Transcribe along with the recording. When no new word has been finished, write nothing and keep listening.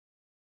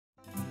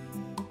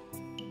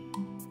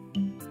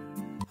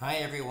Hi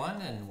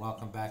everyone, and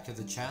welcome back to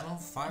the channel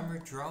Farmer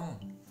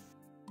Drone.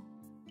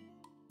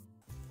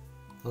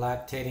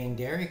 Lactating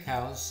dairy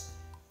cows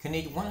can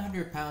eat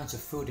 100 pounds of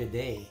food a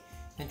day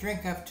and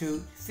drink up to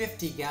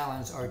 50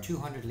 gallons or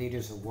 200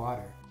 liters of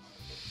water.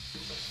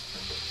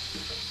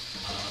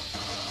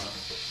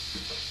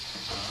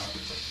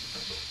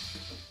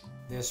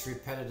 This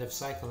repetitive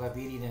cycle of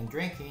eating and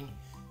drinking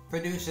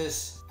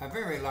produces a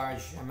very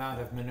large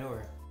amount of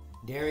manure.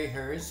 Dairy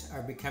herds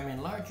are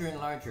becoming larger and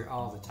larger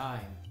all the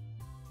time.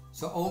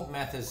 So old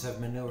methods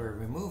of manure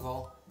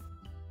removal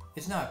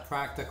is not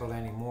practical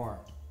anymore.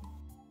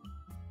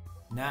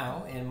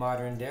 Now, in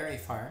modern dairy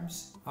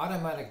farms,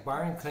 automatic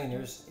barn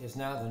cleaners is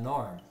now the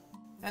norm,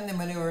 and the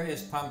manure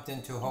is pumped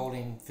into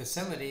holding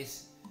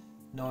facilities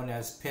known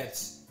as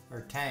pits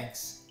or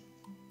tanks.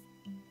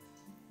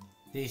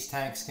 These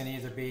tanks can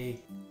either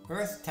be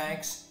earth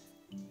tanks,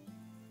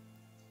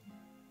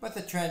 but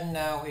the trend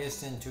now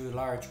is into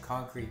large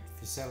concrete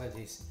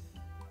facilities.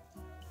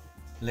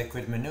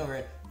 Liquid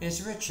manure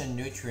is rich in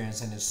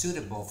nutrients and is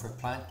suitable for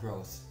plant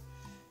growth.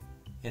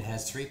 It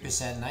has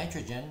 3%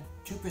 nitrogen,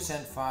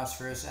 2%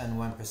 phosphorus, and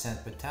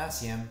 1%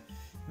 potassium,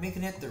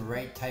 making it the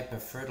right type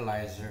of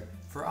fertilizer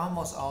for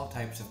almost all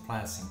types of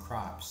plants and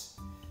crops.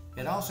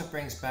 It also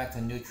brings back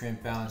the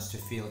nutrient balance to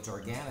fields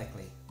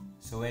organically.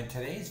 So in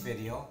today's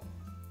video,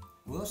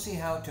 we'll see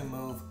how to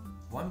move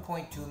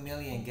 1.2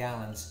 million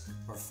gallons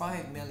or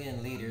 5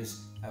 million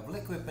liters of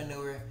liquid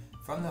manure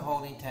from the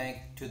holding tank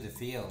to the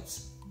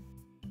fields.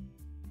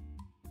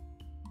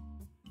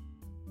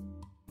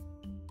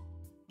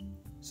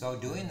 So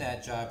doing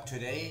that job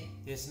today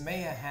is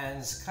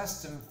Meyerhans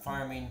Custom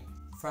Farming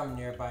from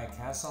nearby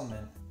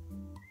Castleman.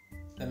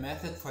 The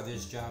method for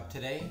this job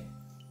today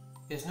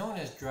is known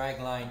as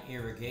dragline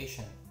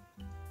irrigation.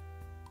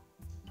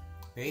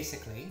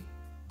 Basically,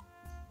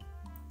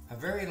 a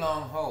very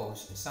long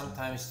hose,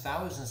 sometimes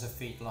thousands of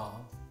feet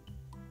long,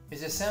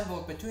 is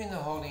assembled between the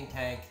holding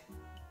tank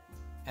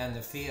and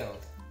the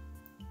field.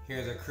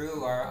 Here the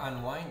crew are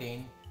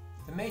unwinding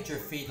the major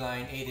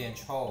feedline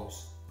 8-inch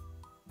hose,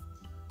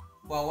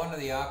 while one of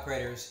the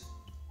operators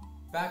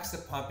backs the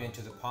pump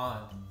into the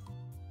pond.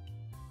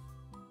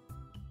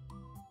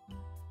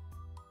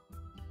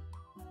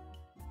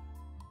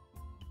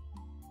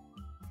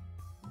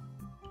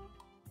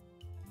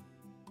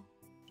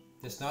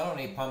 This not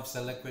only pumps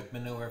the liquid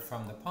manure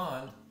from the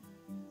pond,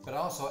 but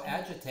also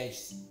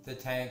agitates the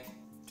tank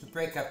to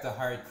break up the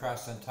hard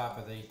crust on top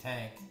of the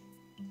tank.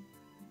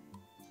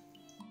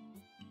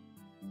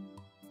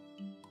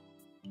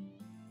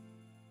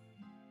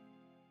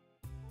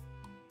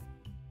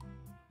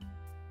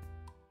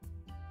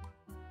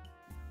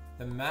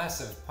 The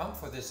massive pump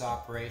for this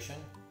operation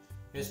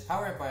is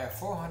powered by a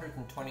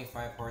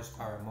 425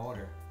 horsepower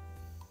motor.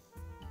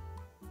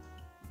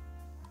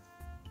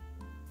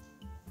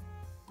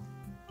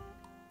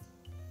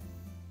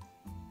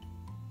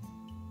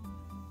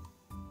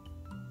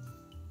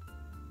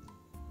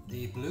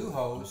 The blue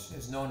hose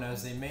is known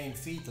as the main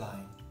feed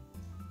line.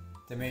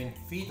 The main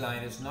feed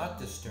line is not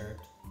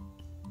disturbed,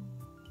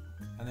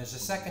 and there's a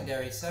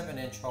secondary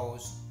 7-inch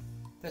hose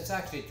that's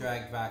actually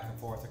dragged back and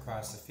forth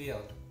across the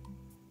field.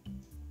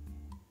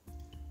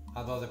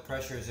 Although the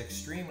pressure is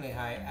extremely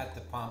high at the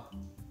pump,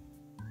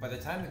 by the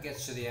time it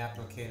gets to the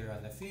applicator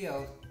on the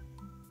field,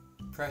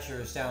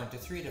 pressure is down to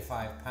 3 to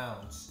 5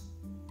 pounds,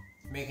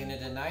 making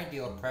it an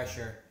ideal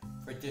pressure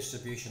for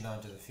distribution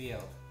onto the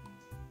field.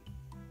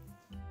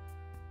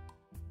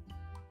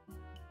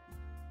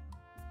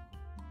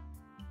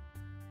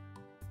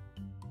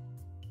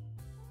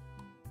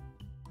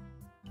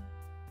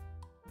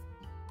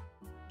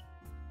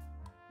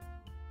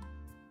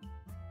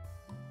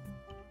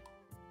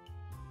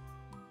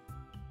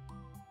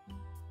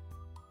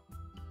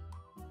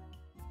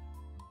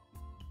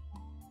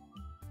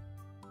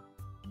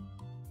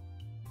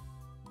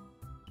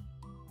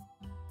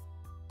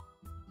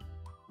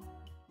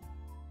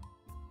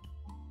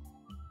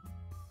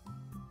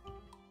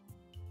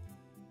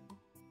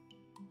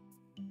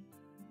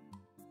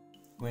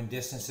 When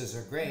distances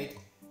are great,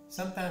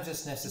 sometimes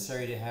it's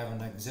necessary to have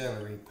an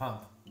auxiliary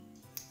pump,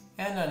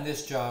 and on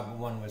this job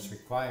one was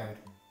required.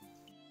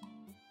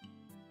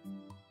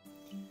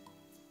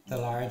 The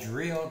large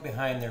reel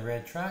behind the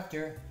red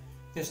tractor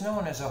is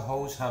known as a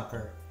hose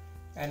humper,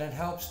 and it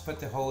helps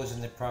put the hose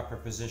in the proper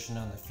position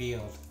on the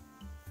field.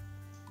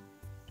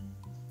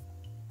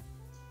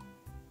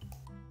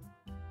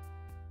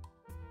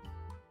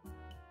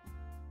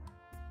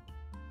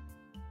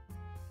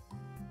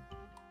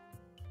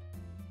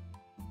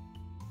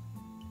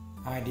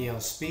 Ideal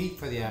speed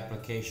for the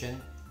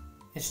application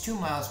is 2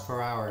 miles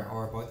per hour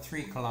or about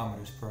 3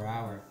 kilometers per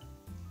hour.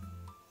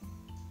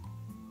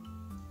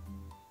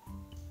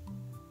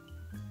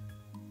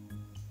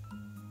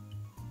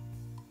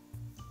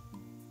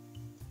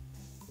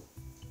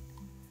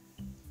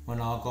 When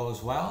all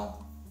goes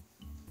well,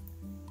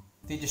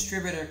 the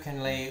distributor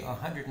can lay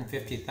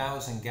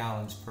 150,000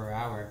 gallons per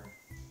hour.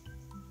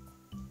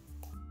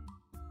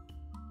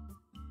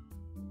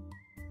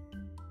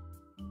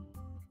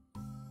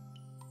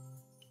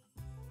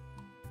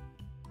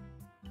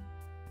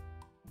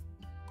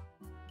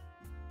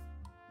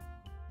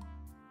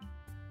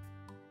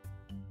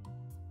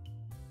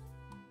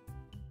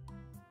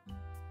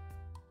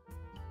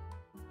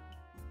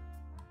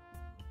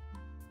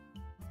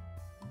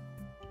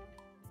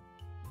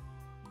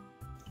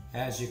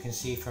 As you can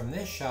see from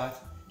this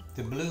shot,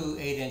 the blue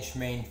 8-inch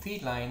main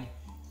feed line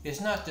is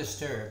not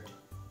disturbed,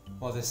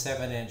 while the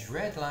 7-inch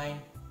red line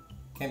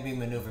can be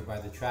maneuvered by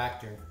the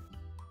tractor.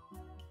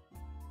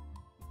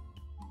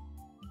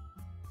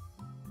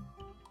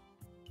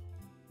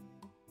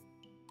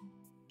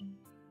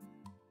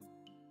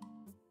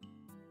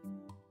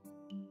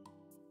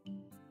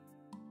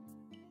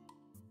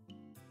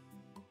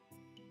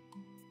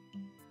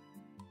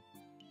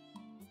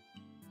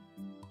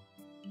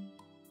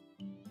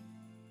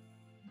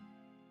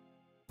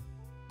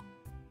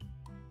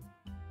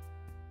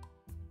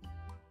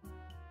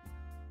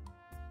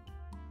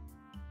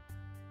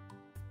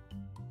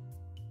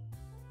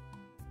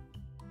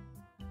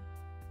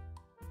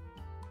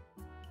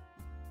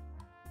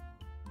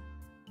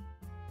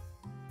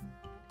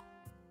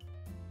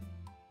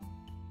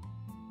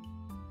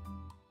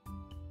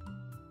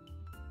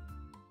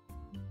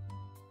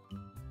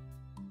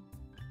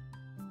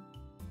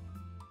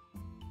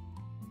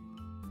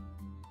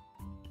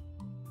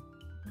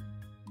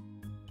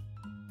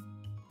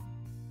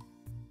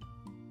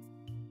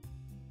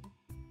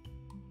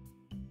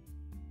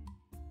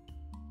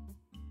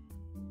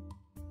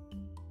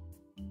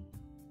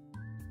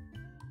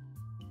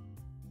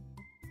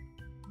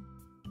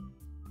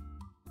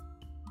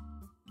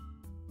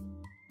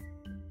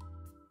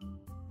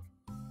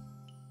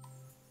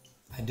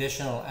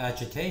 Additional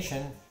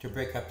agitation to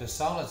break up the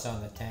solids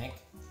on the tank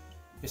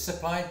is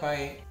supplied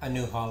by a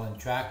new Holland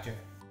tractor.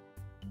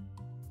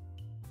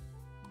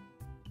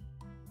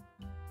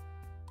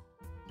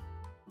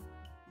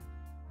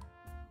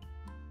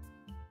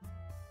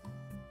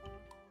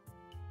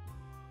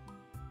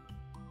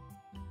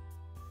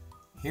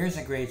 Here's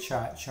a great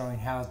shot showing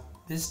how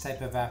this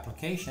type of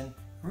application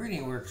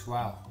really works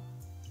well.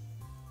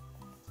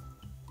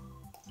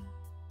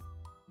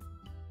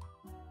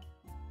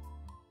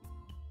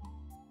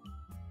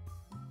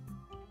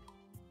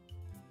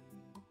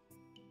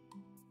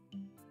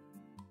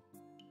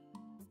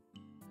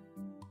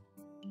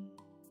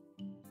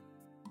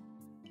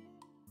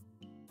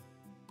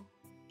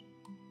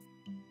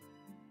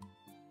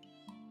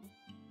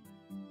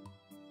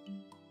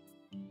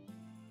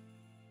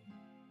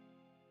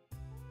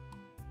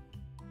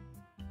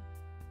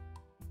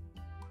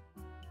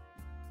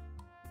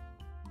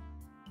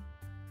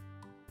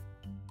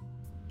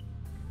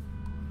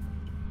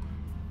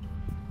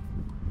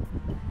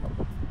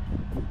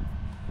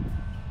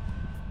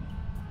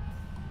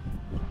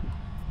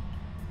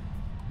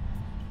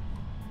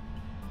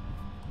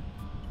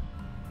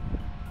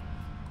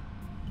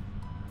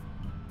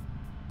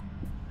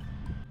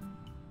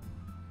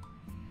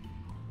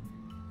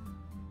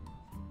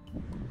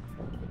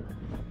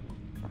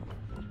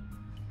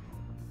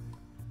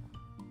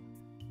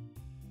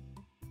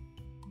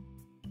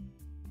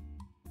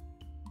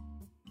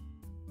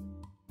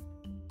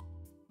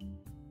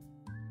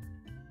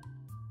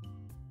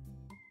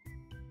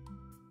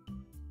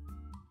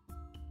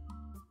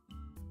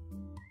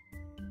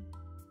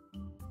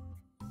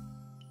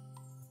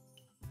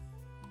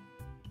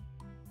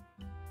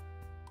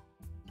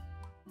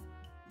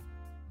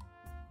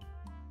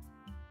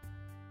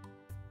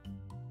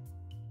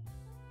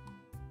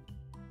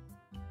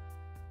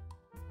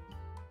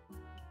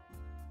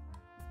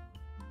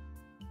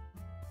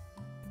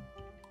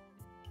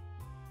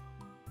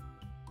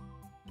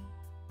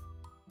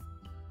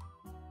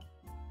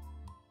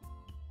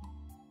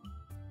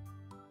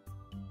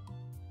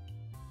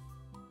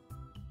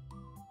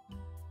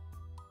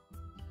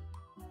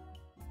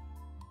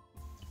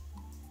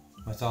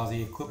 With all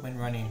the equipment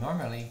running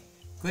normally,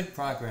 good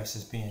progress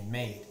is being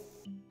made.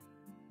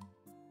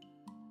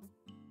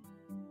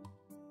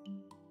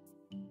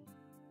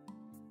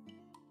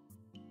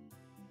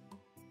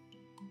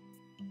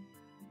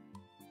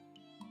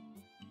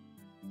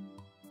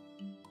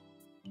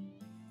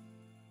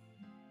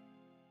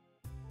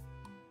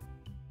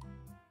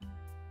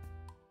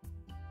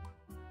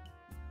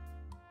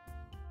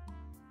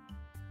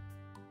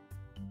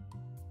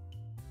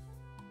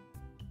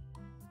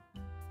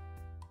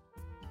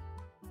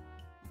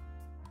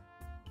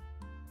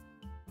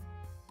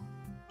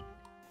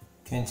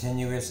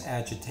 Continuous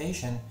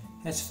agitation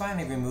has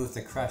finally removed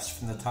the crust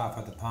from the top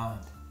of the pond.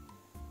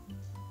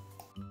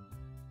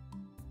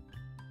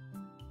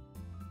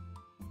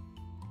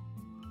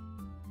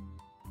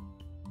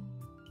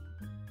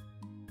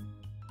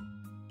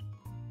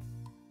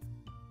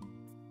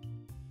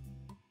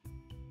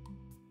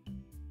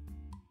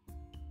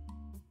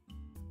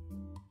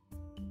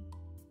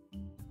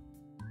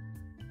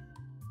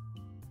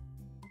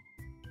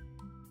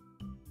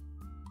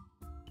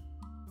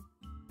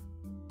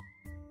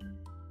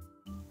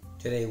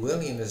 Today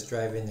William is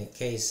driving the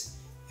Case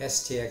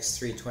STX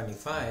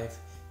 325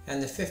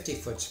 and the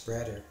 50-foot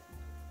spreader.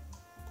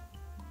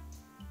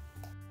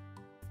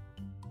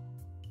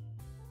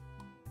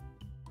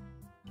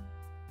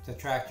 The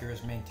tractor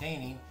is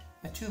maintaining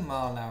a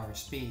 2-mile-an-hour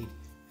speed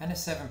and a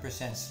 7%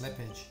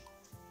 slippage.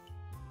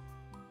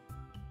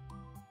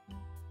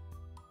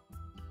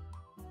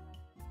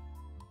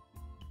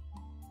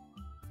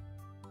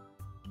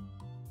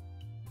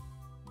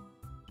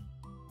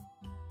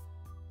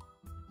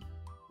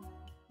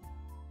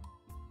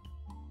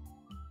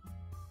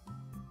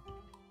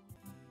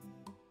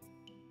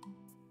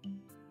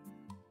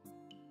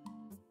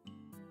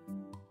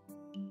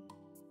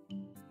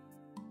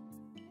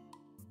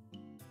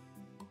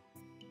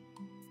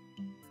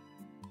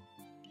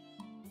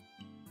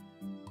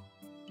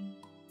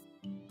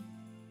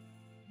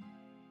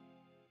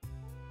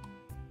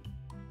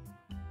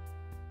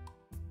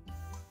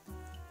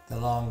 The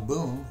long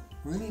boom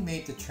really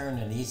made the turn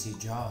an easy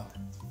job.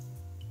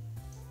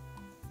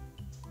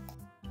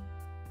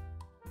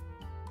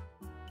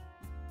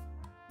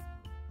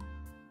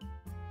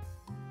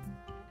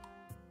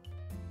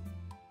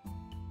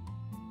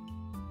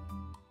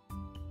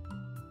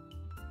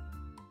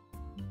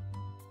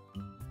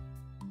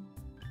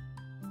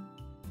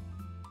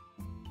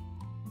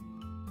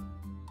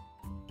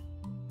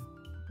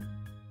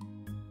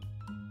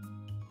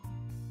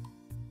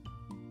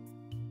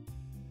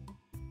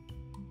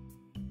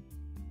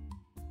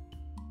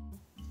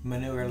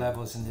 Manure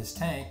levels in this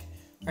tank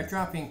are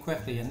dropping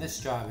quickly and this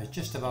job is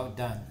just about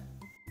done.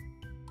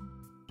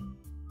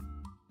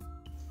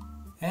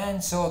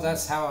 And so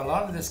that's how a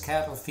lot of this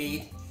cattle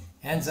feed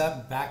ends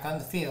up back on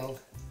the field.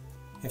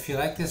 If you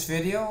like this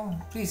video,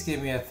 please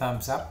give me a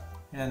thumbs up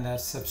and a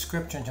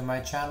subscription to my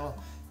channel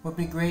would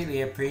be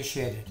greatly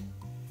appreciated.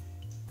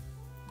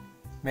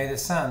 May the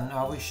sun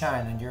always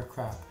shine on your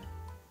crop.